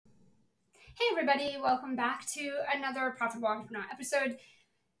Hey everybody, welcome back to another Profitable Entrepreneur episode.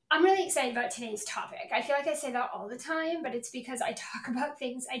 I'm really excited about today's topic. I feel like I say that all the time, but it's because I talk about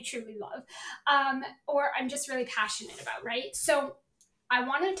things I truly love, or I'm just really passionate about, right? So I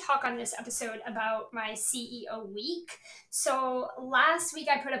want to talk on this episode about my CEO week. So last week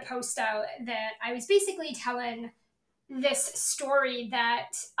I put a post out that I was basically telling this story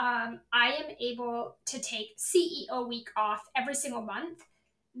that I am able to take CEO week off every single month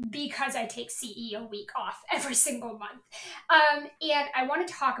because I take CEO week off every single month. And I want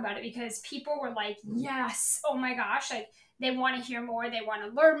to talk about it because people were like, yes, oh my gosh, like they want to hear more, they want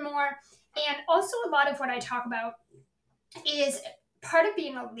to learn more. And also, a lot of what I talk about is part of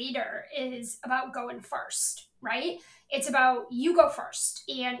being a leader is about going first, right? It's about you go first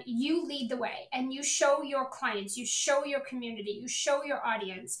and you lead the way and you show your clients, you show your community, you show your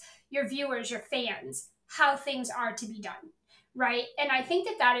audience, your viewers, your fans how things are to be done, right? And I think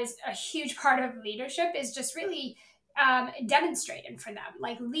that that is a huge part of leadership is just really demonstrating for them,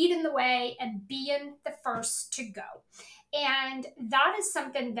 like leading the way and being the first to go. And that is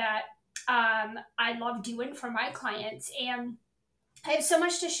something that I love doing for my clients. And I have so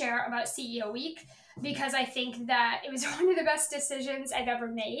much to share about CEO Week because I think that it was one of the best decisions I've ever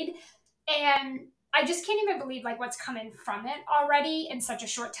made. And I just can't even believe like what's coming from it already in such a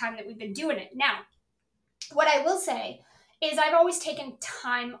short time that we've been doing it. Now, what I will say is I've always taken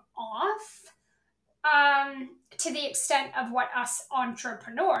time off to the extent of what us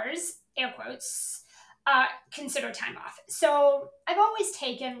entrepreneurs, air quotes, consider time off. So I've always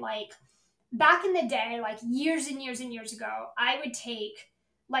taken like back in the day, like years and years and years ago, I would take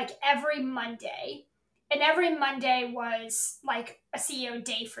like every Monday. And every Monday was like a CEO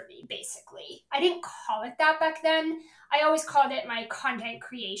day for me, basically. I didn't call it that back then. I always called it my content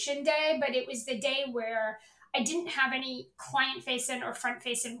creation day, but it was the day where I didn't have any client facing or front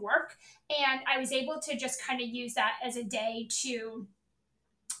facing work. And I was able to just kind of use that as a day to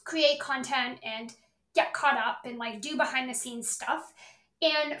create content and get caught up and like do behind the scenes stuff.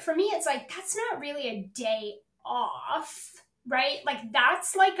 And for me, it's like, that's not really a day off, right? Like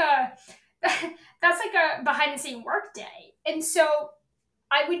that's like a, that's like a behind the scene work day. And so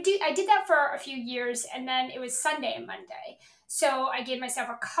I did that for a few years and then it was Sunday and Monday. So I gave myself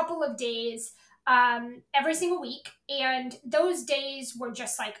a couple of days every single week. And those days were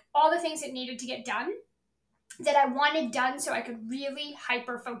just like all the things that needed to get done that I wanted done so I could really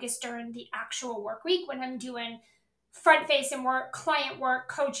hyper focus during the actual work week when I'm doing front facing work, client work,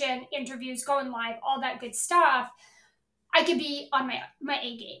 coaching, interviews, going live, all that good stuff. I could be on my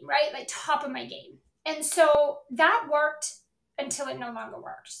A game, right? Like top of my game. And so that worked until it no longer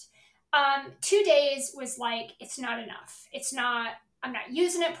works. 2 days was like, it's not enough. I'm not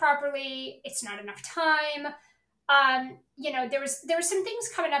using it properly. It's not enough time. There was some things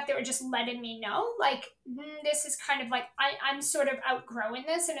coming up that were just letting me know, like this is kind of like I'm sort of outgrowing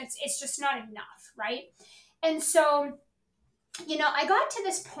this, and it's just not enough, right? And so, I got to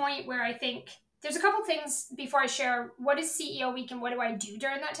this point where I think there's a couple things before I share what is CEO week and what do I do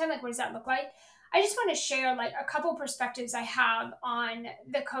during that time, like what does that look like. I just want to share like a couple perspectives I have on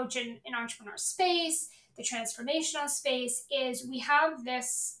the coach and entrepreneur space, the transformational space. Is we have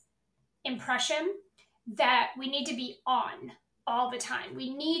this impression that we need to be on all the time.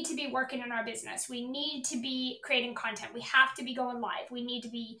 We need to be working in our business. We need to be creating content. We have to be going live. We need to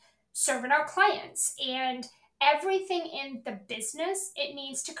be serving our clients. And everything in the business, it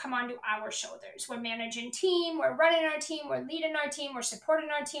needs to come onto our shoulders. We're managing team, we're running our team, we're leading our team, we're supporting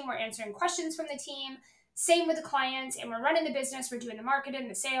our team, we're answering questions from the team. Same with the clients, and we're running the business, we're doing the marketing,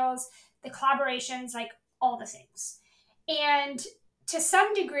 the sales, the collaborations, like all the things. And to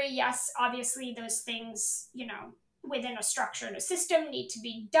some degree, yes, obviously those things, within a structure and a system need to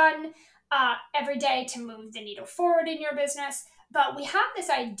be done every day to move the needle forward in your business. But we have this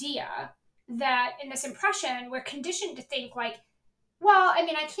idea that in this impression, we're conditioned to think like, well, I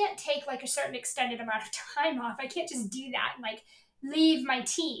mean, I can't take like a certain extended amount of time off. I can't just do that and like leave my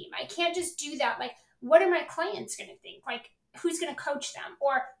team. I can't just do that. Like, what are my clients going to think? Like, who's going to coach them?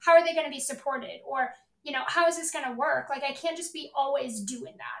 Or how are they going to be supported? Or, how is this going to work? Like, I can't just be always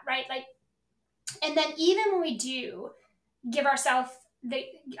doing that, right? Like, and then even when we do give ourselves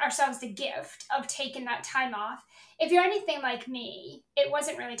the gift of taking that time off, if you're anything like me, it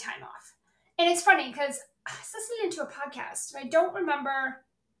wasn't really time off. And it's funny because I was listening to a podcast. I can't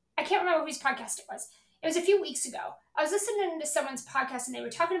remember whose podcast it was. It was a few weeks ago. I was listening to someone's podcast and they were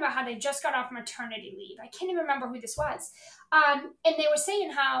talking about how they just got off maternity leave. I can't even remember who this was. And they were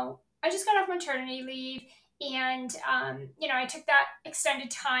saying how I just got off maternity leave and, I took that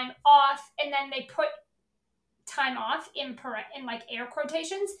extended time off, and then they put time off in like air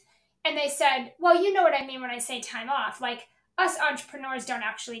quotations. And they said, well, you know what I mean when I say time off. Like, us entrepreneurs don't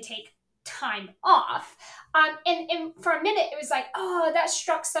actually take time off. And for a minute, it was like, oh, that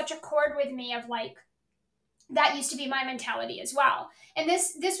struck such a chord with me of like, that used to be my mentality as well. And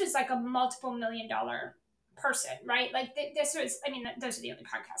this was like a multiple $1 million person, right? Like this was, I mean, those are the only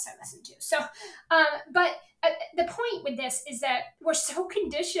podcasts I listen to. So, but the point with this is that we're so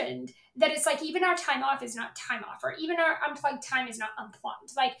conditioned that it's like even our time off is not time off, or even our unplugged time is not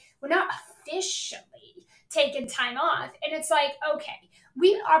unplugged. Like we're not officially taking time off, and it's like, okay,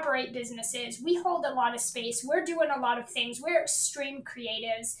 we operate businesses, we hold a lot of space, we're doing a lot of things, we're extreme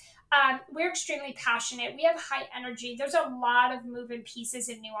creatives, we're extremely passionate. We have high energy. There's a lot of moving pieces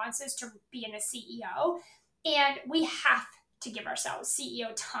and nuances to being a CEO, and we have to give ourselves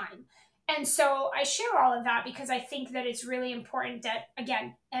CEO time. And so I share all of that because I think that it's really important that,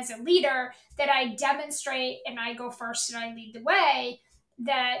 again, as a leader, that I demonstrate and I go first and I lead the way.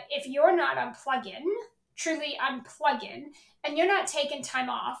 That if you're not unplugging, truly unplugging, and you're not taking time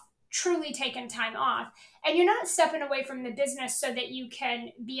off, truly taking time off, and you're not stepping away from the business so that you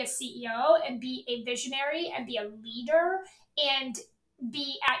can be a CEO and be a visionary and be a leader and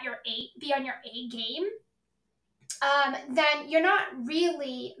be on your A game, then you're not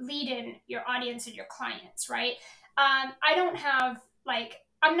really leading your audience and your clients, right? I don't have like,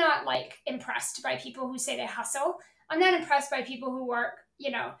 I'm not like impressed by people who say they hustle. I'm not impressed by people who work,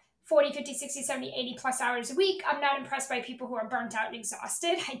 40, 50, 60, 70, 80 plus hours a week. I'm not impressed by people who are burnt out and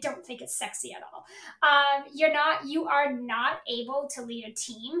exhausted. I don't think it's sexy at all. You are not able to lead a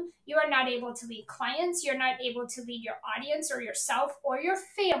team. You are not able to lead clients. You're not able to lead your audience or yourself or your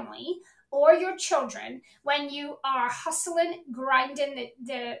family or your children when you are hustling, grinding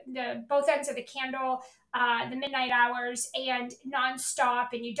the both ends of the candle, the midnight hours, and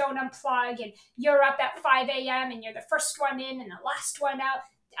nonstop, and you don't unplug, and you're up at 5 a.m. and you're the first one in and the last one out.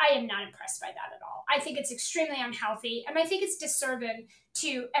 I am not impressed by that at all. I think it's extremely unhealthy, and I think it's disserving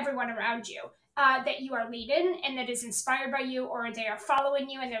to everyone around you. That you are leading and that is inspired by you, or they are following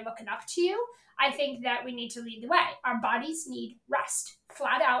you and they're looking up to you. I think that we need to lead the way. Our bodies need rest,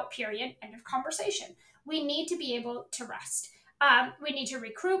 flat out, period, end of conversation. We need to be able to rest. We need to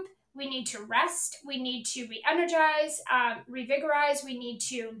recruit. We need to rest. We need to re energize, revigorize. We need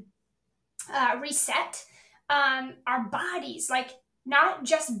to reset our bodies, like not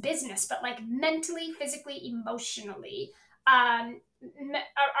just business, but like mentally, physically, emotionally.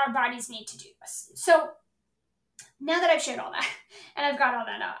 Our bodies need to do this. So now that I've shared all that and I've got all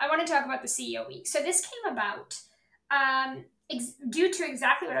that out, I want to talk about the CEO week. So this came about due to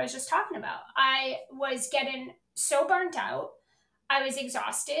exactly what I was just talking about. I was getting so burnt out. I was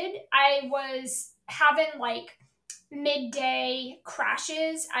exhausted. I was having like midday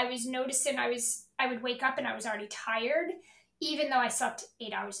crashes. I was noticing I would wake up and I was already tired, even though I slept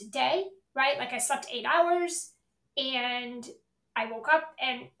 8 hours a day, right? Like I slept 8 hours and I woke up,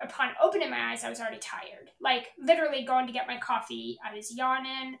 and upon opening my eyes, I was already tired. Like literally going to get my coffee, I was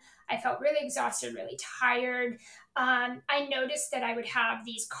yawning. I felt really exhausted, really tired. I noticed that I would have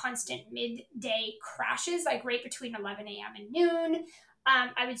these constant midday crashes, like right between 11 a.m. and noon.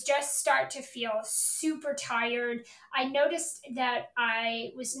 I would just start to feel super tired. I noticed that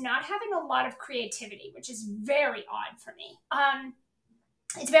I was not having a lot of creativity, which is very odd for me.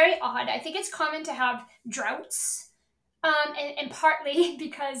 It's very odd. I think it's common to have droughts, and partly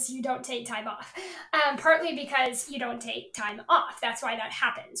because you don't take time off, partly because you don't take time off. That's why that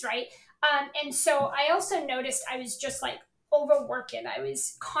happens, right? And so I also noticed I was just like overworking. I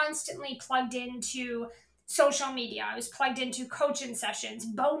was constantly plugged into social media. I was plugged into coaching sessions,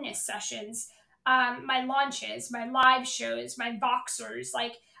 bonus sessions, my launches, my live shows, my Voxers.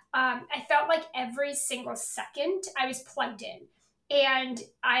 Like I felt like every single second I was plugged in, and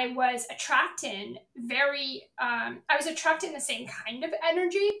I was attracting the same kind of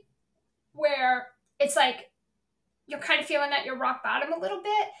energy where it's like you're kind of feeling at your rock bottom a little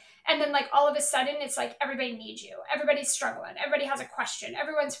bit, and then like all of a sudden it's like everybody needs you, everybody's struggling, everybody has a question,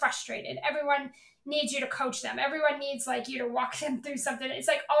 everyone's frustrated, everyone needs you to coach them, everyone needs like you to walk them through something. It's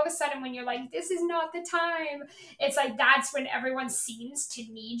like all of a sudden when you're like, this is not the time, it's like that's when everyone seems to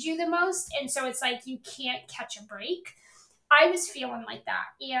need you the most, and so it's like you can't catch a break. I was feeling like that.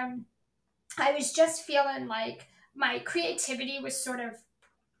 And I was just feeling like my creativity was sort of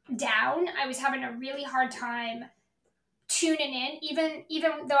down. I was having a really hard time tuning in.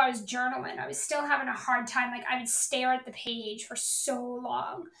 Even though I was journaling, I was still having a hard time. Like I would stare at the page for so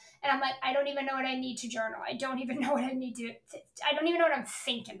long. And I'm like, I don't even know what I need to journal. I don't even know what I need to, I don't even know what I'm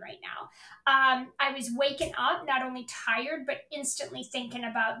thinking right now. I was waking up not only tired, but instantly thinking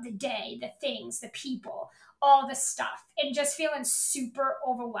about the day, the things, the people, all the stuff and just feeling super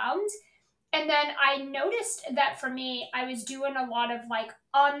overwhelmed. And then I noticed that for me, I was doing a lot of like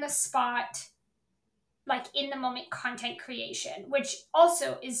on the spot, like in the moment content creation, which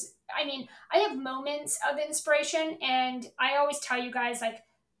also is, I mean, I have moments of inspiration, and I always tell you guys, like,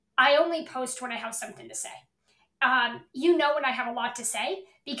 I only post when I have something to say. When I have a lot to say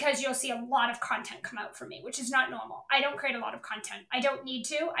because you'll see a lot of content come out from me, which is not normal. I don't create a lot of content. I don't need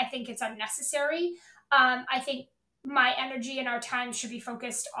to. I think it's unnecessary. I think my energy and our time should be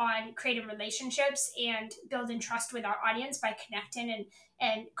focused on creating relationships and building trust with our audience by connecting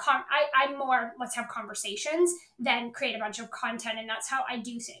I'm more let's have conversations than create a bunch of content, and that's how I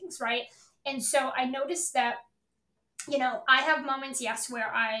do things, right? And so I noticed that I have moments, yes,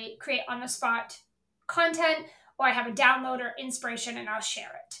 where I create on the spot content or I have a download or inspiration and I'll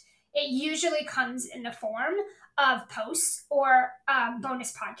share it. It usually comes in the form of posts or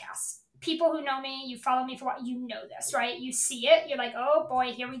bonus podcasts. People who know me, you follow me for what you know this, right? You see it, you're like, oh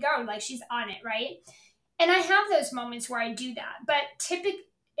boy, here we go. Like she's on it, right? And I have those moments where I do that, but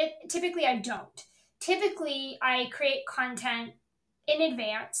typically I don't. Typically, I create content in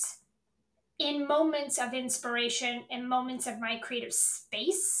advance in moments of inspiration and moments of my creative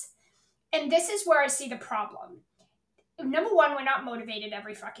space. And this is where I see the problem. Number one, we're not motivated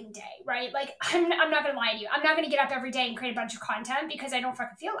every fucking day, right? Like, I'm not gonna lie to you. I'm not gonna get up every day and create a bunch of content because I don't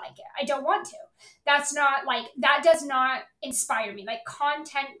fucking feel like it. I don't want to. That's not like, that does not inspire me. Like,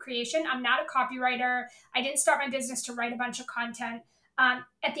 content creation, I'm not a copywriter. I didn't start my business to write a bunch of content.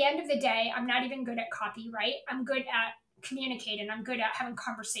 At the end of the day, I'm not even good at copy, right? I'm good at communicating. I'm good at having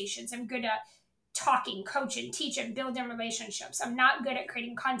conversations. I'm good at talking, coaching, teaching, building relationships. I'm not good at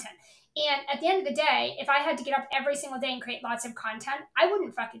creating content. And at the end of the day, if I had to get up every single day and create lots of content, I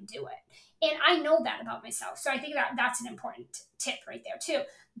wouldn't fucking do it. And I know that about myself. So I think that that's an important tip right there, too.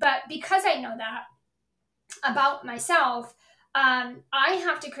 But because I know that about myself, I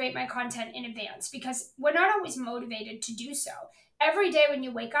have to create my content in advance because we're not always motivated to do so. Every day when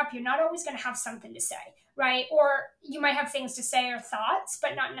you wake up, you're not always going to have something to say, right? Or you might have things to say or thoughts,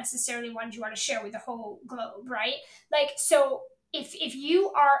 but not necessarily ones you want to share with the whole globe, right? Like, so if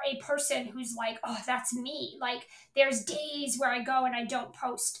you are a person who's like, oh, that's me, like there's days where I go and I don't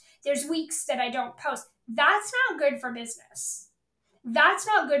post, there's weeks that I don't post, that's not good for business. That's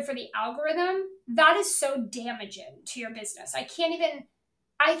not good for the algorithm. That is so damaging to your business. I can't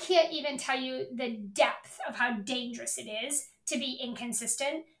even tell you the depth of how dangerous it is to be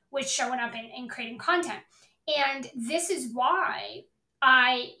inconsistent with showing up and creating content. And this is why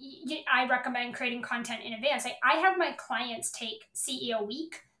I recommend creating content in advance. I have my clients take CEO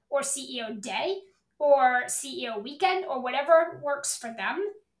week or CEO day or CEO weekend or whatever works for them.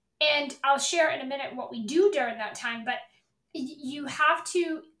 And I'll share in a minute what we do during that time, but you have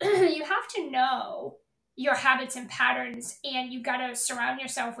to you have to know your habits and patterns, and you got to surround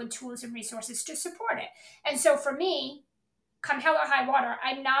yourself with tools and resources to support it. And so for me, come hell or high water,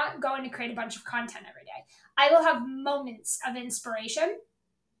 I'm not going to create a bunch of content every day. I will have moments of inspiration,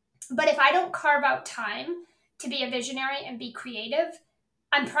 but if I don't carve out time to be a visionary and be creative,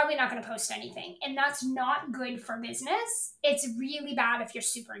 I'm probably not going to post anything. And that's not good for business. It's really bad if you're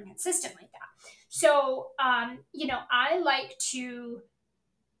super inconsistent like that. So, I like to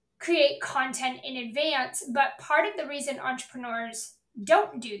create content in advance, but part of the reason entrepreneurs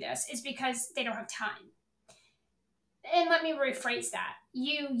don't do this is because they don't have time. And let me rephrase that.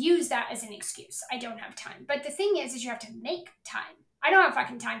 You use that as an excuse. I don't have time. But the thing is you have to make time. I don't have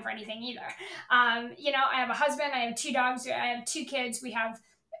fucking time for anything either. I have a husband, I have 2 dogs, I have 2 kids, we have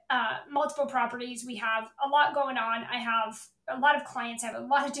multiple properties, we have a lot going on. I have a lot of clients, I have a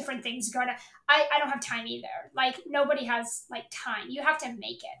lot of different things going on. I don't have time either. Like, nobody has like time. You have to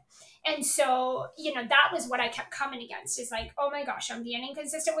make it. And so, that was what I kept coming against is like, oh my gosh, I'm being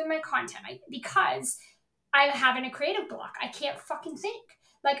inconsistent with my content because I'm having a creative block. I can't fucking think.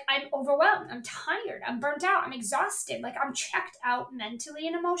 Like, I'm overwhelmed. I'm tired. I'm burnt out. I'm exhausted. Like, I'm checked out mentally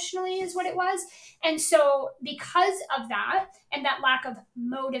and emotionally, is what it was. And so, because of that and that lack of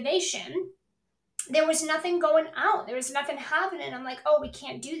motivation, there was nothing going out. There was nothing happening. I'm like, oh, we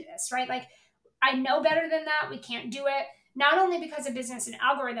can't do this, right? Like, I know better than that. We can't do it. Not only because of business and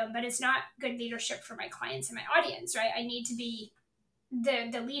algorithm, but it's not good leadership for my clients and my audience, right? I need to be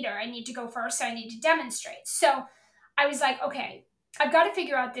the leader. I need to go first. So I need to demonstrate. So I was like, okay, I've got to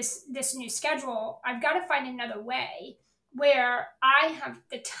figure out this new schedule. I've got to find another way where I have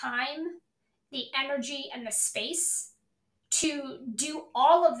the time, the energy, and the space to do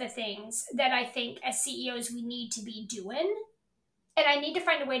all of the things that I think as CEOs we need to be doing. And I need to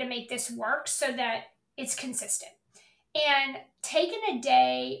find a way to make this work so that it's consistent. And taking a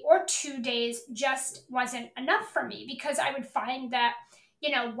day or 2 days just wasn't enough for me, because I would find that,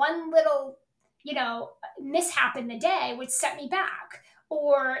 one little, mishap in the day would set me back.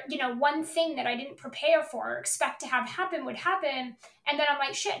 Or, one thing that I didn't prepare for or expect to have happen would happen. And then I'm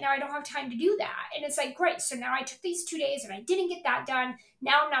like, shit, now I don't have time to do that. And it's like, great. So now I took these 2 days and I didn't get that done.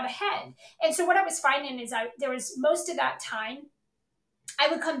 Now I'm not ahead. And so what I was finding is there was most of that time I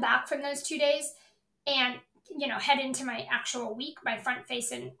would come back from those 2 days and, head into my actual week, my front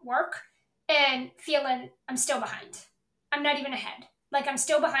facing work, and feeling I'm still behind. I'm not even ahead. Like, I'm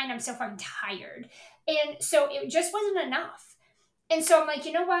still behind. I'm still fucking tired. And so it just wasn't enough. And so I'm like,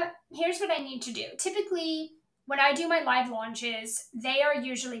 you know what? Here's what I need to do. Typically, when I do my live launches, they are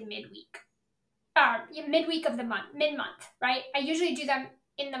usually midweek, midweek of the month, mid month, right? I usually do them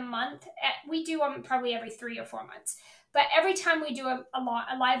in the month. We do them probably every 3 or 4 months. But every time we do a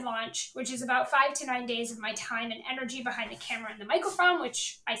live launch, which is about 5 to 9 days of my time and energy behind the camera and the microphone,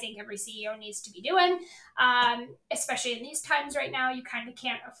 which I think every CEO needs to be doing, especially in these times right now, you kind of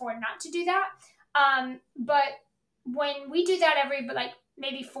can't afford not to do that. But when we do that every, like,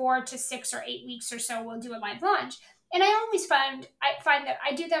 maybe 4 to 6 or 8 weeks or so, we'll do a live launch. And I find that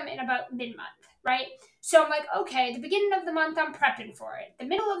I do them in about mid month, right? So I'm like, okay, the beginning of the month, I'm prepping for it. The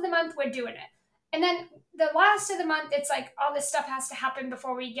middle of the month, we're doing it. And then the last of the month, it's like all this stuff has to happen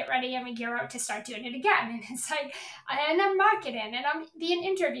before we get ready and we gear up to start doing it again. And it's like, and I'm marketing and I'm being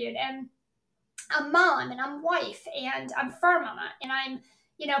interviewed and I'm mom and I'm wife and I'm fur mama and I'm,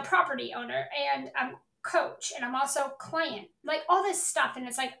 property owner and I'm coach and I'm also client, like all this stuff. And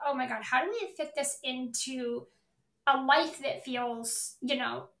it's like, oh my God, how do we fit this into a life that feels,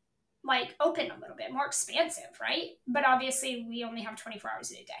 like open a little bit, more expansive, right? But obviously, we only have 24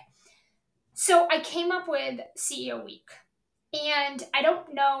 hours in a day. So I came up with CEO Week. And I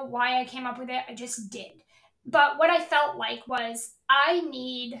don't know why I came up with it, I just did. But what I felt like was I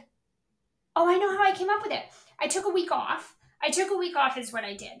know how I came up with it. I took a week off. Is what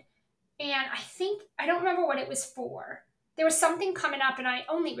I did. And I don't remember what it was for. There was something coming up, and I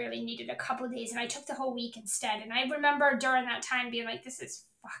only really needed a couple of days, and I took the whole week instead. And I remember during that time being like, this is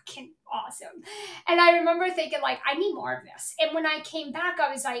fucking awesome. And I remember thinking, like, I need more of this. And when I came back,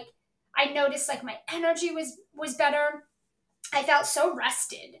 I was like, I noticed like my energy was better. I felt so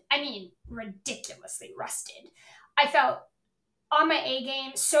rested. I mean, ridiculously rested. I felt on my A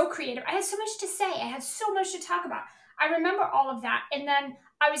game, so creative. I had so much to say. I had so much to talk about. I remember all of that. And then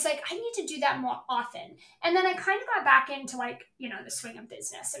I was like, I need to do that more often. And then I kind of got back into, like, the swing of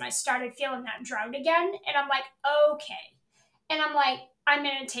business, and I started feeling that drought again. And I'm like, okay. And I'm like, I'm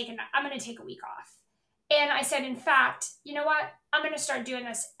going to take a week off. And I said, in fact, you know what? I'm going to start doing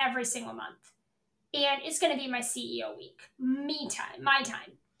this every single month. And it's going to be my CEO week, me time, my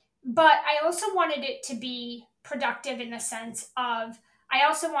time. But I also wanted it to be productive in the sense of, I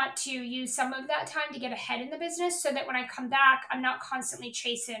also want to use some of that time to get ahead in the business so that when I come back, I'm not constantly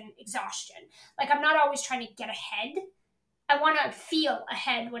chasing exhaustion. Like, I'm not always trying to get ahead. I want to feel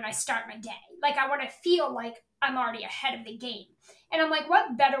ahead when I start my day. Like, I want to feel like I'm already ahead of the game. And I'm like,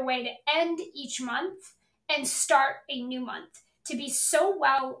 what better way to end each month and start a new month? To be so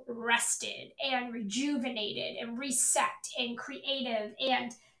well rested and rejuvenated and reset and creative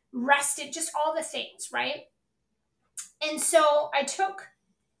and rested, just all the things, right? And so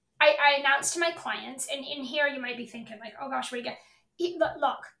I announced to my clients, and in here you might be thinking, like, oh gosh, what do you get?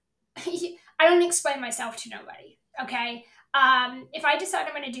 Look, I don't explain myself to nobody, okay? If I decide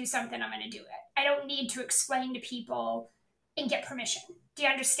I'm going to do something, I'm going to do it. I don't need to explain to people and get permission. Do you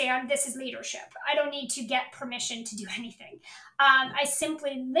understand? This is leadership. I don't need to get permission to do anything. I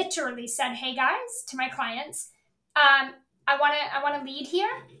simply, literally said, "Hey guys," to my clients, I want to lead here,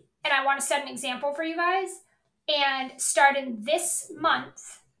 and I want to set an example for you guys. And starting this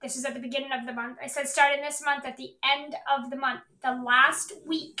month, this is at the beginning of the month. I said, starting this month, at the end of the month, the last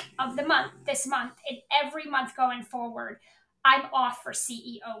week of the month, this month, and every month going forward, I'm off for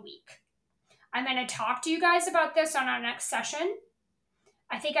CEO week. I'm going to talk to you guys about this on our next session.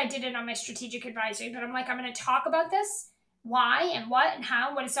 I think I did it on my strategic advisory, but I'm going to talk about this, why and what and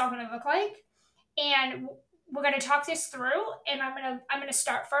how, what it's all going to look like. And we're going to talk this through, and I'm going to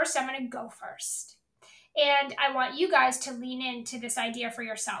start first. I'm going to go first. And I want you guys to lean into this idea for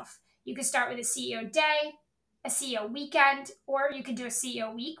yourself. You could start with a CEO day, a CEO weekend, or you could do a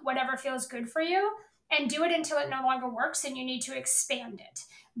CEO week, whatever feels good for you, and do it until it no longer works and you need to expand it.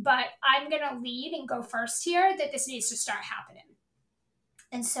 But I'm going to lead and go first here, that this needs to start happening.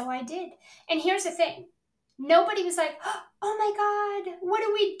 And so I did. And here's the thing. Nobody was like, oh my God, what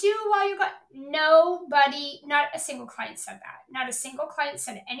do we do while you're gone? Nobody, not a single client said that. Not a single client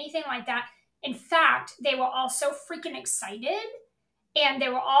said anything like that. In fact, they were all so freaking excited, and they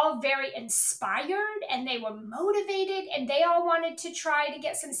were all very inspired, and they were motivated, and they all wanted to try to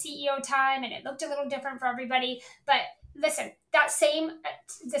get some CEO time, and it looked a little different for everybody. But listen, the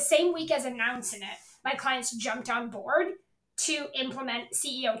same week as announcing it, my clients jumped on board to implement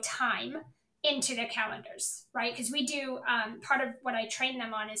CEO time into their calendars, right? Because we do part of what I train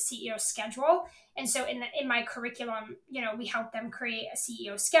them on is CEO schedule, and so in my curriculum, we help them create a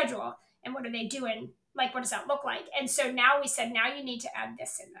CEO schedule. And what are they doing? Like, what does that look like? And so now we said, now you need to add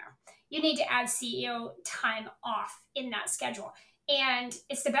this in there. You need to add CEO time off in that schedule. And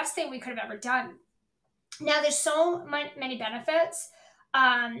it's the best thing we could have ever done. Now, there's so many benefits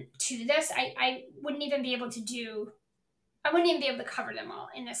to this. I wouldn't even be able to cover them all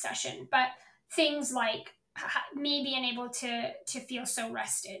in this session. But things like me being able to feel so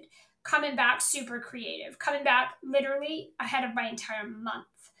rested, coming back super creative, coming back literally ahead of my entire month,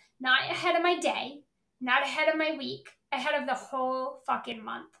 not ahead of my day, not ahead of my week, ahead of the whole fucking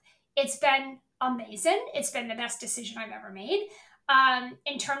month. It's been amazing. It's been the best decision I've ever made.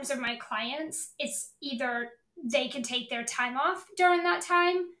 In terms of my clients, it's either they can take their time off during that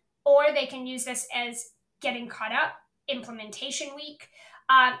time, or they can use this as getting caught up, implementation week.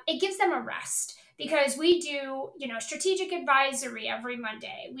 It gives them a rest, because we do, strategic advisory every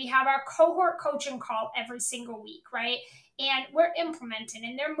Monday. We have our cohort coaching call every single week, right? And we're implementing,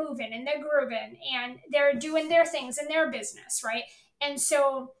 and they're moving, and they're grooving, and they're doing their things in their business, right? And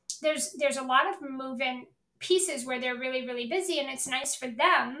so there's a lot of moving pieces where they're really, really busy, and it's nice for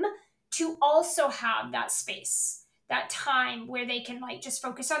them to also have that space, that time where they can like just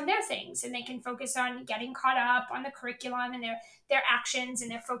focus on their things, and they can focus on getting caught up on the curriculum and their actions and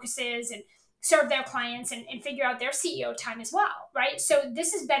their focuses, and serve their clients, and figure out their CEO time as well, right? So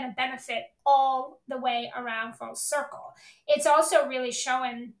this has been a benefit all the way around, full circle. It's also really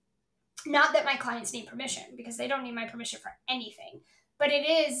showing, not that my clients need permission, because they don't need my permission for anything, but it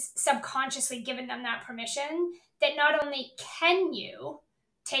is subconsciously giving them that permission that not only can you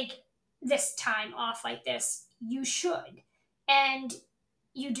take this time off like this, you should, and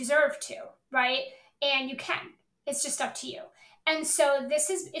you deserve to, right? And you can. It's just up to you. And so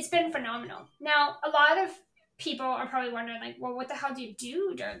it's been phenomenal. Now, a lot of people are probably wondering, like, well, what the hell do you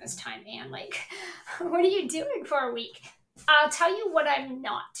do during this time, Anne? Like, what are you doing for a week? I'll tell you what I'm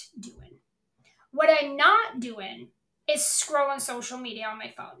not doing. What I'm not doing is scrolling social media on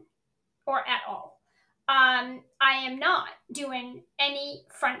my phone, or at all. I am not doing any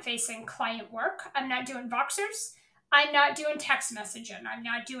front-facing client work. I'm not doing Voxers. I'm not doing text messaging. I'm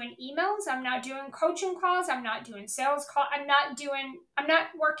not doing emails. I'm not doing coaching calls. I'm not doing sales calls. I'm not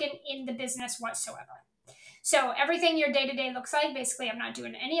working in the business whatsoever. So everything your day-to-day looks like, basically, I'm not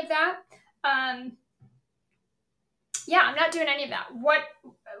doing any of that. Yeah, I'm not doing any of that.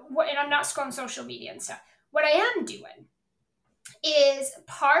 And I'm not scrolling social media and stuff. What I am doing is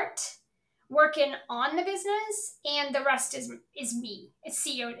part working on the business, and the rest is me. It's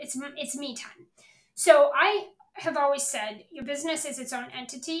CEO. It's me time. So I have always said, your business is its own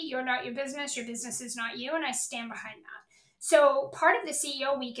entity. You're not your business. Your business is not you, and I stand behind that. So part of the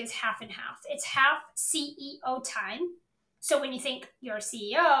CEO week is half and half. It's half CEO time. So when you think you're a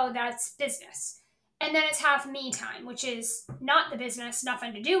CEO, that's business. And then it's half me time, which is not the business,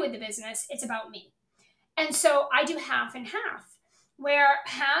 nothing to do with the business. It's about me. And so I do half and half, where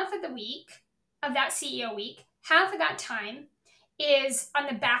half of the week of that CEO week, half of that time is on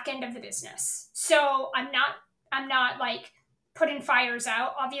the back end of the business. So I'm not like putting fires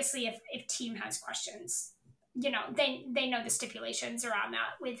out. Obviously, if team has questions, they know the stipulations around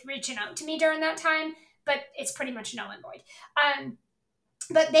that with reaching out to me during that time, but it's pretty much null and void.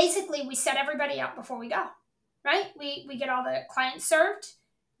 But basically, we set everybody up before we go, right? We get all the clients served.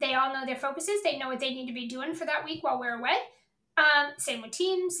 They all know their focuses. They know what they need to be doing for that week while we're away. Same with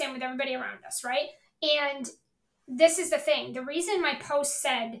teams, same with everybody around us, right? And this is the thing. The reason my post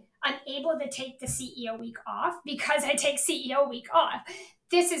said I'm able to take the CEO week off, because I take CEO week off.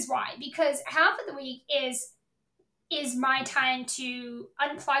 This is why. Because half of the week is my time to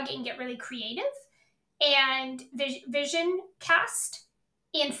unplug and get really creative and vision cast,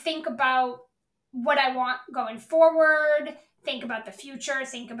 and think about what I want going forward, think about the future,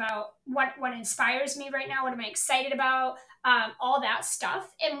 think about what inspires me right now, what am I excited about, all that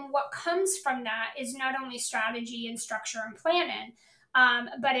stuff. And what comes from that is not only strategy and structure and planning,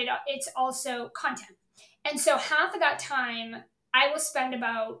 but it's also content. And so half of that time, I will spend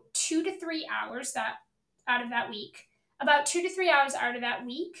about 2 to 3 hours that out of that week. About 2 to 3 hours out of that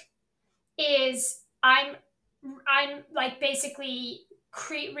week is I'm like basically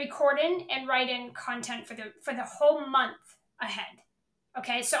recording and writing content for the whole month ahead.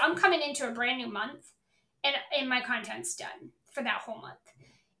 Okay, so I'm coming into a brand new month, and my content's done for that whole month.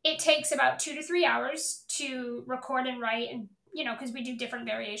 It takes about 2 to 3 hours to record and write, and because we do different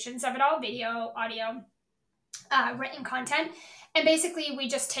variations of it all: video, audio, written content. And basically we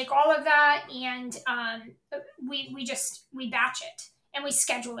just take all of that, and we batch it and we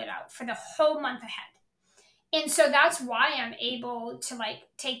schedule it out for the whole month ahead. And so that's why I'm able to like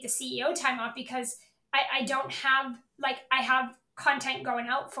take the CEO time off, because I don't have, like, I have content going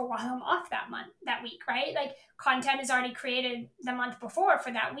out for while I'm off that week, right? Like, content is already created the month before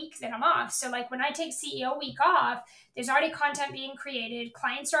for that week that I'm off. So like when I take CEO week off, there's already content being created,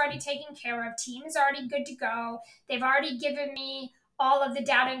 clients are already taken care of, team is already good to go. They've already given me all of the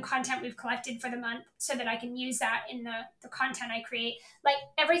data and content we've collected for the month so that I can use that in the content I create. Like,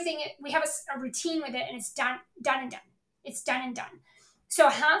 everything, we have a routine with it, and it's done and done. It's done and done. So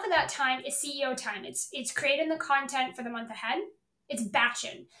half of that time is CEO time. It's creating the content for the month ahead. It's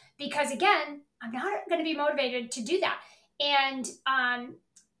batching, because again, I'm not going to be motivated to do that, and I'm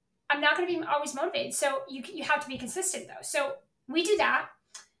not going to be always motivated. So you have to be consistent though. So we do that.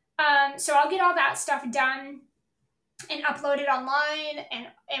 So I'll get all that stuff done and upload it online,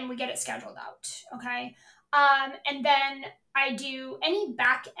 and we get it scheduled out. Okay. And then I do any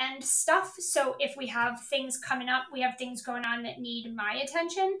back end stuff. So if we have things coming up, we have things going on that need my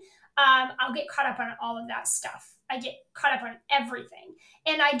attention, I'll get caught up on all of that stuff. I get caught up on everything.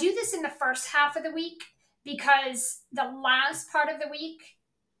 And I do this in the first half of the week, because the last part of the week,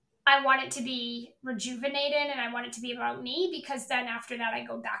 I want it to be rejuvenated and I want it to be about me, because then after that I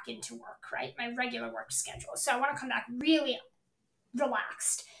go back into work, right? My regular work schedule. So I want to come back really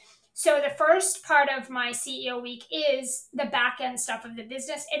relaxed. So the first part of my CEO week is the back end stuff of the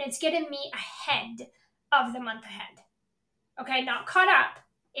business, and it's getting me ahead of the month ahead. Okay, not caught up,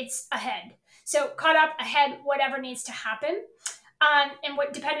 it's ahead. So caught up, ahead, whatever needs to happen. And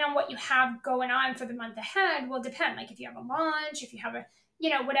what, depending on what you have going on for the month ahead, will depend. Like if you have a launch, if you have a,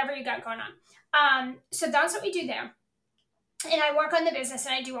 whatever you got going on. So that's what we do there. And I work on the business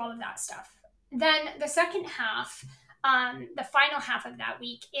and I do all of that stuff. Then the second half, the final half of that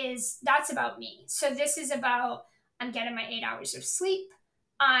week, that's about me. So this is about, I'm getting my 8 hours of sleep.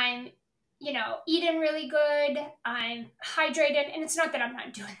 I'm, eating really good. I'm hydrated. And it's not that I'm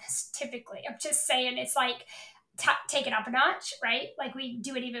not doing this typically. I'm just saying it's like, take it up a notch, right? Like we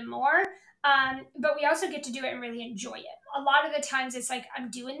do it even more. But we also get to do it and really enjoy it. A lot of the times it's like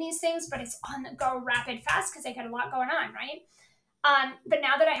I'm doing these things, but it's on the go rapid fast because I got a lot going on, right? But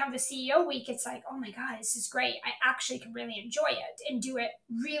now that I have the CEO week, it's like, oh my God, this is great. I actually can really enjoy it and do it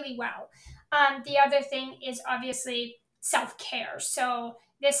really well. The other thing is obviously self care. So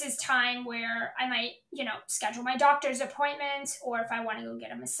this is time where I might, schedule my doctor's appointments, or if I want to go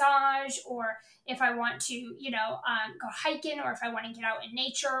get a massage, or if I want to, go hiking, or if I want to get out in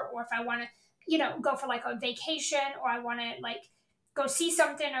nature, or if I want to, go for like a vacation, or I want to like go see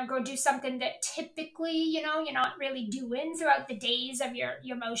something or go do something that typically, you're not really doing throughout the days of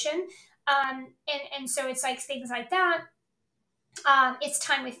your motion. And so it's like things like that. It's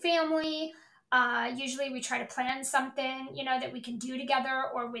time with family. Usually we try to plan something, that we can do together,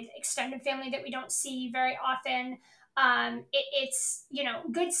 or with extended family that we don't see very often. It's,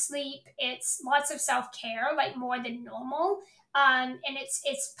 good sleep. It's lots of self-care, like more than normal. And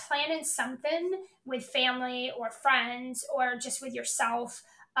it's planning something with family or friends, or just with yourself,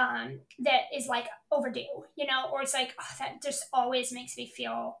 that is like overdue, or it's like, oh, that just always makes me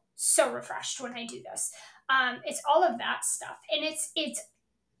feel so refreshed when I do this. It's all of that stuff, and it's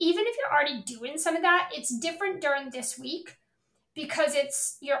even if you're already doing some of that, it's different during this week, because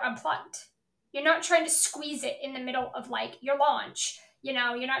you're unplugged. You're not trying to squeeze it in the middle of like your launch. You're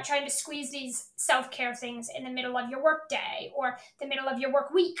not trying to squeeze these self-care things in the middle of your work day, or the middle of your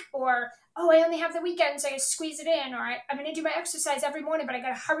work week, or, oh, I only have the weekend, so I squeeze it in, or I'm going to do my exercise every morning, but I got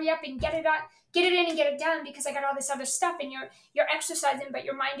to hurry up and get it in and get it done, because I got all this other stuff, and you're exercising, but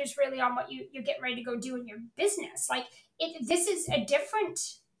your mind is really on what you're getting ready to go do in your business. Like, this is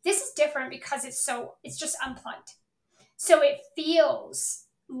different because it's just unplugged. So it feels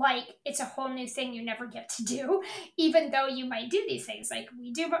like it's a whole new thing you never get to do, even though you might do these things. Like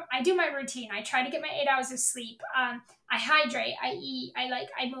I do my routine. I try to get my 8 hours of sleep. I hydrate. I eat.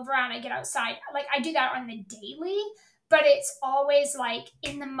 I move around. I get outside. Like I do that on the daily. But it's always like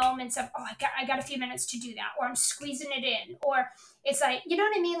in the moments of, oh, I got a few minutes to do that, or I'm squeezing it in, or it's like, you know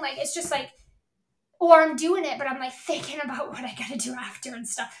what I mean? Like it's just like, or I'm doing it, but I'm like thinking about what I got to do after and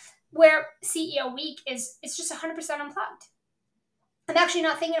stuff. Where CEO week it's just 100% unplugged. I'm actually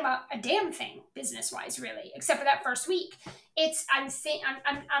not thinking about a damn thing business wise, really, except for that first week. I'm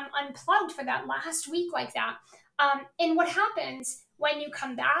unplugged for that last week like that. And what happens when you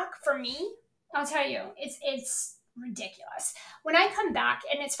come back? For me, I'll tell you, it's ridiculous. When I come back,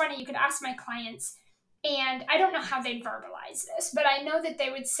 and it's funny, you could ask my clients, and I don't know how they'd verbalize this, but I know that they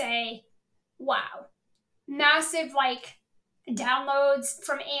would say, "Wow, massive like downloads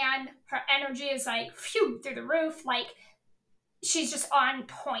from Anne. Her energy is like phew through the roof. Like she's just on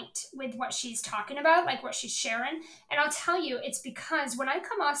point with what she's talking about, like what she's sharing." And I'll tell you, it's because when I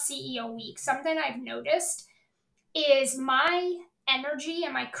come off CEO week, something I've noticed is my energy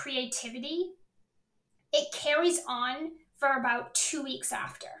and my creativity, it carries on for about 2 weeks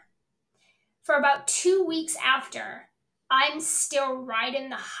after. For about 2 weeks after, I'm still riding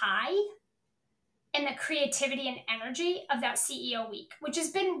the high and the creativity and energy of that CEO week, which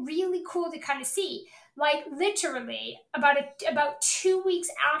has been really cool to kind of see. Like literally about 2 weeks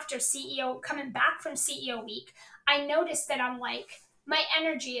after CEO coming back from CEO week, I noticed that I'm like my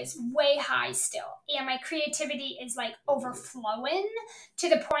energy is way high still, and my creativity is like overflowing to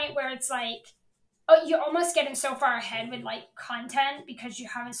the point where it's like, oh, you're almost getting so far ahead with like content because you're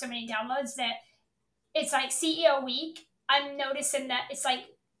having so many downloads that it's like CEO week. I'm noticing that it's like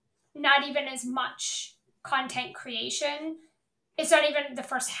not even as much content creation. It's not even the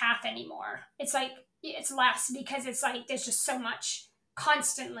first half anymore. It's like it's less because it's like there's just so much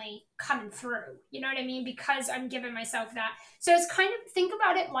constantly coming through. You know what I mean? Because I'm giving myself that. So it's kind of think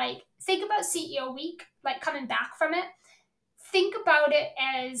about CEO week, like coming back from it. Think about it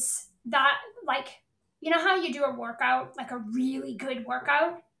as that like you know how you do a workout, like a really good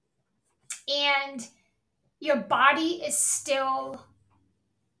workout, and your body is still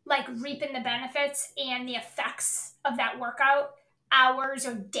like reaping the benefits and the effects of that workout hours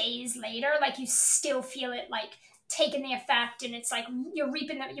or days later. Like you still feel it like taking the effect, and it's like you're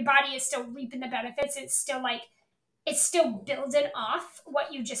reaping your body is still reaping the benefits. It's still like it's still building off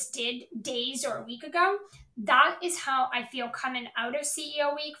what you just did days or a week ago. That is how I feel coming out of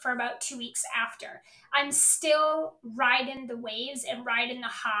CEO week for about 2 weeks after. I'm still riding the waves and riding the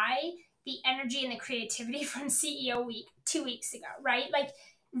high, the energy and the creativity from CEO week 2 weeks ago, right? Like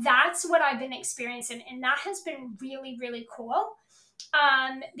that's what I've been experiencing. And that has been really, really cool.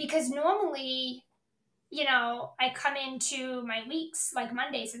 Because normally, I come into my weeks like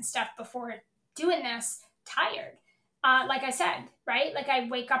Mondays and stuff before doing this tired. Like I said, right? Like I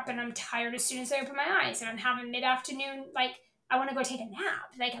wake up and I'm tired as soon as I open my eyes, and I'm having mid afternoon, like I want to go take a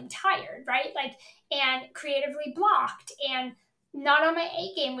nap. Like I'm tired, right? Like, and creatively blocked and not on my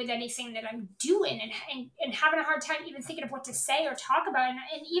A game with anything that I'm doing, and having a hard time even thinking of what to say or talk about, and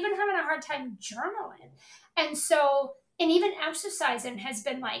even having a hard time journaling. And so, and even exercising has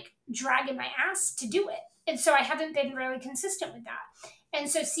been like dragging my ass to do it. And so I haven't been really consistent with that. And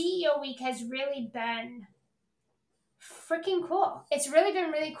so CEO week has really been freaking cool. It's really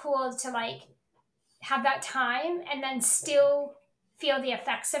been really cool to like have that time and then still feel the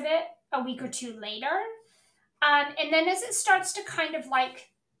effects of it a week or two later. And then as it starts to kind of like,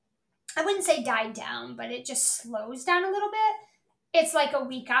 I wouldn't say die down, but it just slows down a little bit. It's like a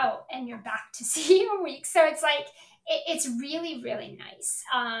week out and you're back to CEO week. So it's like, it's really, really nice.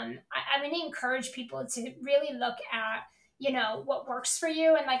 I'm going to encourage people to really look at, what works for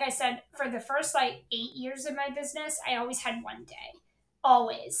you. And like I said, for the first like 8 years of my business, I always had one day.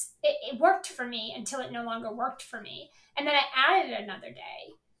 Always. It worked for me until it no longer worked for me. And then I added another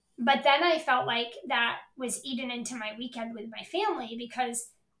day. But then I felt like that was eaten into my weekend with my family because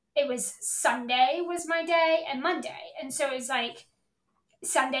it was Sunday was my day and Monday. And so it was like,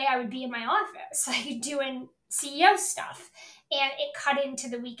 Sunday I would be in my office, like doing CEO stuff, and it cut into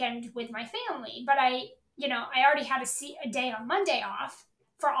the weekend with my family. But I already had a day on Monday off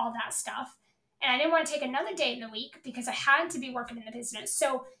for all that stuff, and I didn't want to take another day in the week because I had to be working in the business.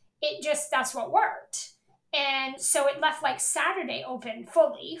 So that's what worked. And so it left like Saturday open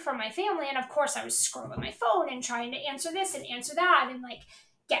fully for my family. And of course, I was scrolling my phone and trying to answer this and answer that and like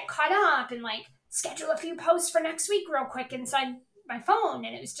get caught up and like schedule a few posts for next week real quick inside my phone.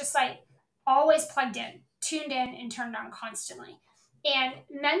 And it was just like always plugged in, tuned in, and turned on constantly. And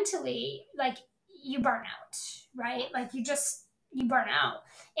mentally, like you burn out, right? Like you burn out.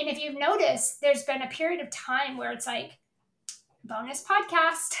 And if you've noticed, there's been a period of time where it's like bonus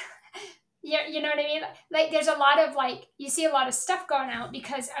podcast. Yeah, you know what I mean? Like there's a lot of like you see a lot of stuff going out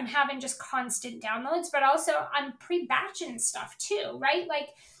because I'm having just constant downloads, but also I'm pre-batching stuff too, right? Like,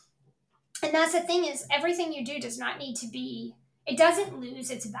 and that's the thing is everything you do does not need to be, it doesn't lose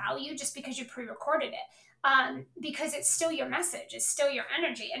its value just because you pre-recorded it. Because it's still your message, it's still your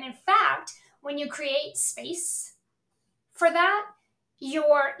energy. And in fact, when you create space for that,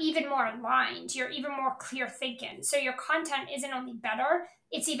 you're even more aligned, you're even more clear thinking. So your content isn't only better,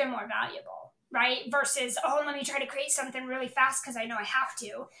 it's even more valuable, right? Versus, oh, let me try to create something really fast because I know I have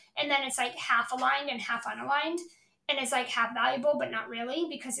to. And then it's like half aligned and half unaligned. And it's like half valuable, but not really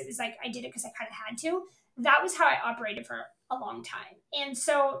because it was like I did it because I kind of had to. That was how I operated for a long time. And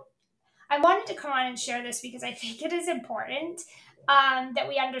so I wanted to come on and share this because I think it is important that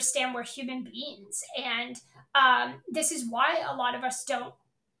we understand we're human beings. And this is why a lot of us don't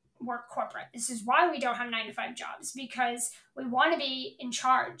work corporate. This is why we don't have 9 to 5 jobs because we want to be in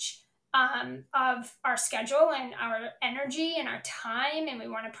charge of our schedule and our energy and our time, and we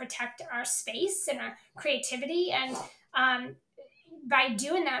want to protect our space and our creativity. And um, by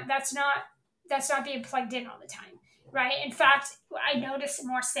doing that, that's not being plugged in all the time, right? In fact, I notice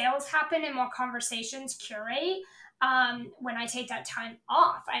more sales happen and more conversations curate when I take that time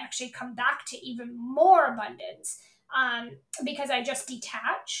off. I actually come back to even more abundance because I just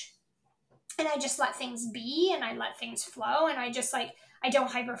detach and I just let things be and I let things flow and I just like I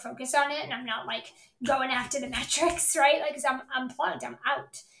don't hyper focus on it and I'm not like going after the metrics, right? Like, cause I'm unplugged, I'm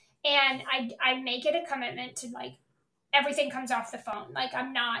out, and I make it a commitment to like everything comes off the phone. Like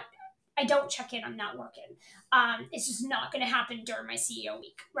I don't check in. I'm not working. It's just not going to happen during my CEO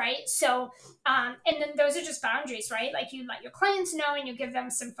week, right? So, and then those are just boundaries, right? Like you let your clients know and you give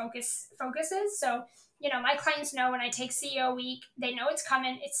them some focuses. So, my clients know when I take CEO week, they know it's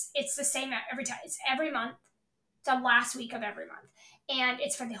coming. It's the same every time. It's every month, the last week of every month, and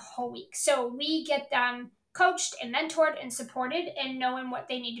it's for the whole week. So we get them coached and mentored and supported and knowing what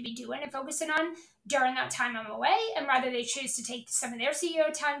they need to be doing and focusing on during that time I'm away, and whether they choose to take some of their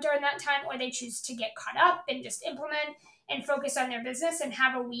CEO time during that time or they choose to get caught up and just implement and focus on their business and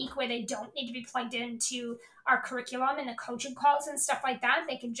have a week where they don't need to be plugged into our curriculum and the coaching calls and stuff like that.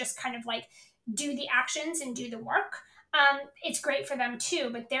 They can just kind of like do the actions and do the work. It's great for them too,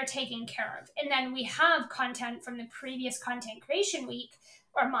 but they're taken care of. And then we have content from the previous content creation week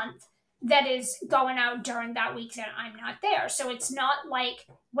or month that is going out during that week that I'm not there. So it's not like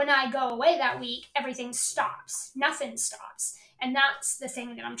when I go away that week, everything stops. Nothing stops. And that's the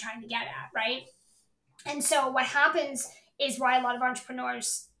thing that I'm trying to get at, right? And so what happens is why a lot of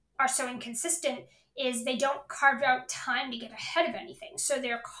entrepreneurs are so inconsistent is they don't carve out time to get ahead of anything. So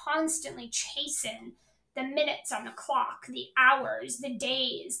they're constantly chasing the minutes on the clock, the hours, the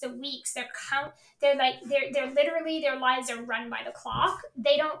days, the weeks. They're literally their lives are run by the clock.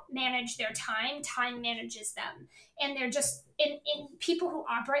 They don't manage their time. Time manages them. And they're just in people who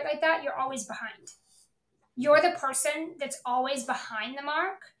operate like that, you're always behind. You're the person that's always behind the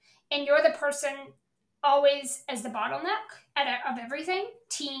mark, and you're the person always as the bottleneck of everything: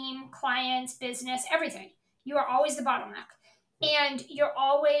 team, clients, business, everything. You are always the bottleneck, and you're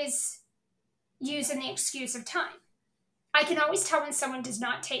always using the excuse of time. I can always tell when someone does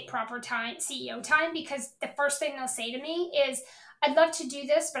not take proper time, CEO time, because the first thing they'll say to me is, I'd love to do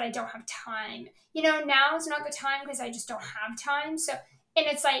this, but I don't have time. Now is not the time because I just don't have time. So, and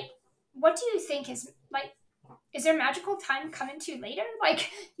it's like, what do you think is there magical time coming to you later? Like,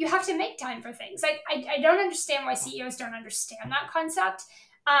 you have to make time for things. Like, I don't understand why CEOs don't understand that concept.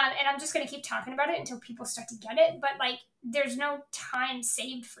 And I'm just going to keep talking about it until people start to get it. But, like, there's no time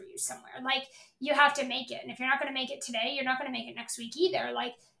saved for you somewhere. Like, you have to make it. And if you're not going to make it today, you're not going to make it next week either.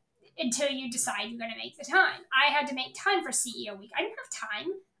 Like, until you decide you're going to make the time. I had to make time for CEO week. I didn't have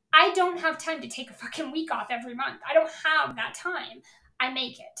time. I don't have time to take a fucking week off every month. I don't have that time. I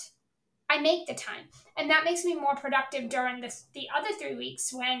make it. I make the time. And that makes me more productive during the other 3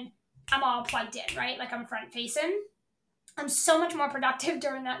 weeks when I'm all plugged in, right? Like I'm front facing. I'm so much more productive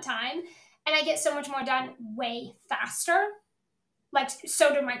during that time. And I get so much more done way faster. Like,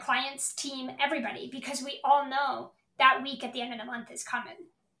 so do my clients, team, everybody, because we all know that week at the end of the month is coming,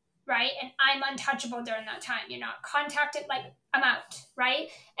 right? And I'm untouchable during that time. You're not contacted, like I'm out, right?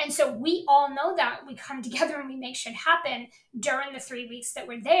 And so we all know that. We come together and we make shit happen during the 3 weeks that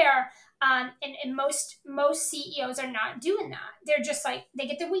we're there. And most CEOs are not doing that. They're just like they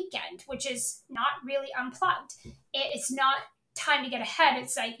get the weekend, which is not really unplugged. It's not time to get ahead.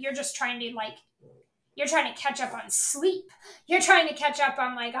 It's like you're trying to catch up on sleep. You're trying to catch up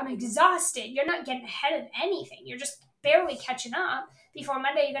on like I'm exhausted. You're not getting ahead of anything. You're just barely catching up. Before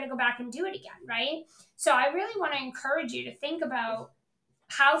Monday, you got to go back and do it again, right? So I really want to encourage you to think about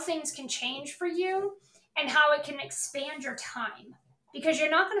how things can change for you and how it can expand your time, because you're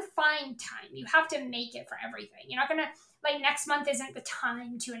not going to find time. You have to make it for everything. You're not going to, like, next month isn't the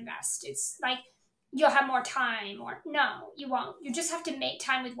time to invest. It's like you'll have more time, or no, you won't. You just have to make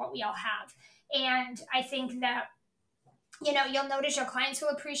time with what we all have. And I think that you'll notice your clients will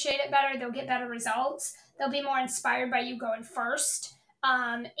appreciate it better. They'll get better results. They'll be more inspired by you going first.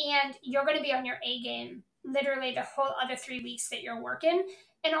 And you're going to be on your A game literally the whole other 3 weeks that you're working.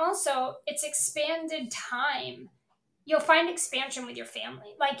 And also, it's expanded time. You'll find expansion with your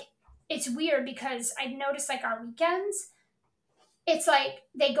family. Like, it's weird because I've noticed like our weekends, it's like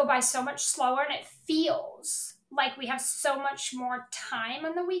they go by so much slower and it feels like we have so much more time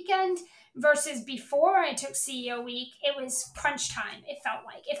on the weekend versus before I took CEO week, it was crunch time. It felt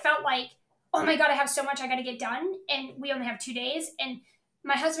like, oh my God, I have so much I got to get done. And we only have 2 days. And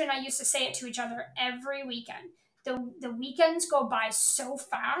my husband and I used to say it to each other every weekend. The weekends go by so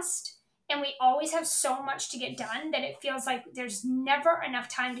fast and we always have so much to get done that it feels like there's never enough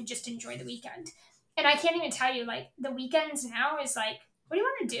time to just enjoy the weekend. And I can't even tell you, like, the weekends now is like, what do you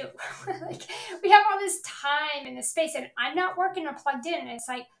want to do? Like, we have all this time and this space, and I'm not working or plugged in. And it's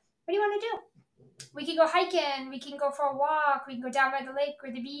like, what do you want to do? We can go hiking, we can go for a walk, we can go down by the lake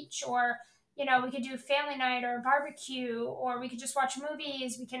or the beach, or, we could do family night or barbecue, or we could just watch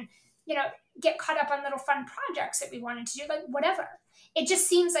movies. We can, you know, get caught up on little fun projects that we wanted to do, like, whatever. It just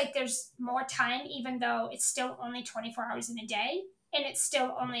seems like there's more time, even though it's still only 24 hours in a day, and it's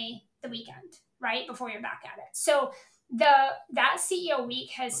still only the weekend, right? Before you're back at it. So that CEO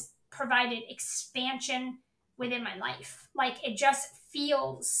week has provided expansion within my life. Like, it just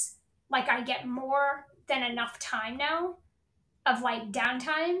feels like I get more than enough time now of like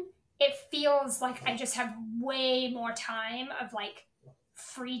downtime. It feels like I just have way more time of like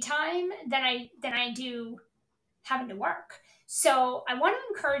free time than I do having to work. So I want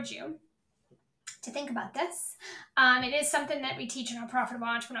to encourage you to think about this. It is something that we teach in our Profitable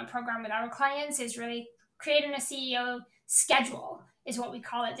Entrepreneur program with our clients, is really creating a CEO schedule is what we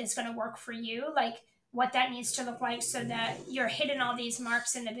call it, that's going to work for you. Like, what that needs to look like so that you're hitting all these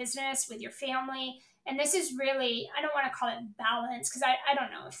marks in the business with your family. And this is really, I don't want to call it balance because I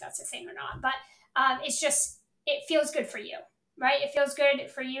don't know if that's a thing or not, but it's just, it feels good for you, right? It feels good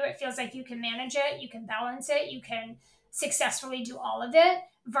for you. It feels like you can manage it, you can balance it, you can successfully do all of it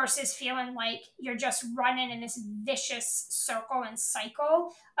versus feeling like you're just running in this vicious circle and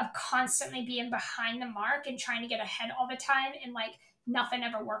cycle of constantly being behind the mark and trying to get ahead all the time, and like nothing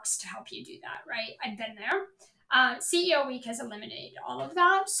ever works to help you do that, right? I've been there. CEO week has eliminated all of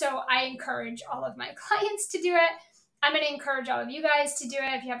that, so I encourage all of my clients to do it. I'm going to encourage all of you guys to do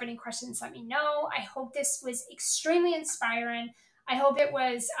it. If you have any questions, let me know. I hope this was extremely inspiring. I hope it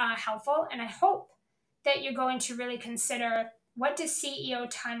was helpful, and I hope that you're going to really consider, what does CEO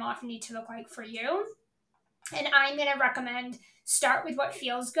time off need to look like for you? And I'm going to recommend, start with what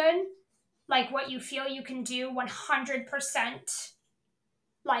feels good, like what you feel you can do 100%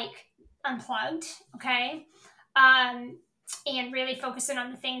 like unplugged, okay? And really focusing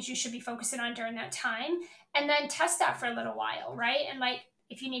on the things you should be focusing on during that time. And then test that for a little while, right? And like,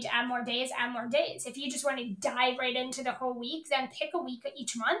 if you need to add more days, add more days. If you just want to dive right into the whole week, then pick a week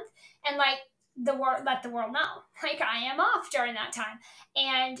each month and like let the world know, like, I am off during that time.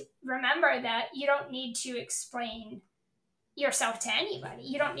 And remember that you don't need to explain yourself to anybody.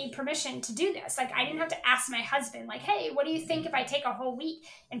 You don't need permission to do this. Like, I didn't have to ask my husband, like, hey, what do you think if I take a whole week?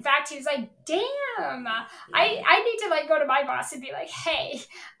 In fact, he was like, damn, I need to like go to my boss and be like, hey,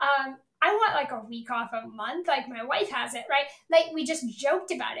 I want like a week off a month. Like, my wife has it, right? Like, we just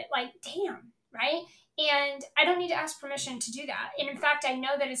joked about it. Like, damn, right? And I don't need to ask permission to do that. And in fact, I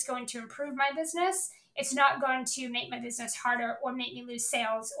know that it's going to improve my business. It's not going to make my business harder or make me lose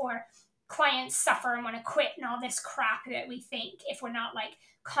sales or clients suffer and want to quit and all this crap that we think if we're not like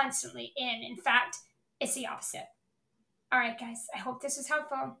constantly in. In fact, it's the opposite. All right, guys, I hope this was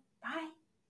helpful. Bye.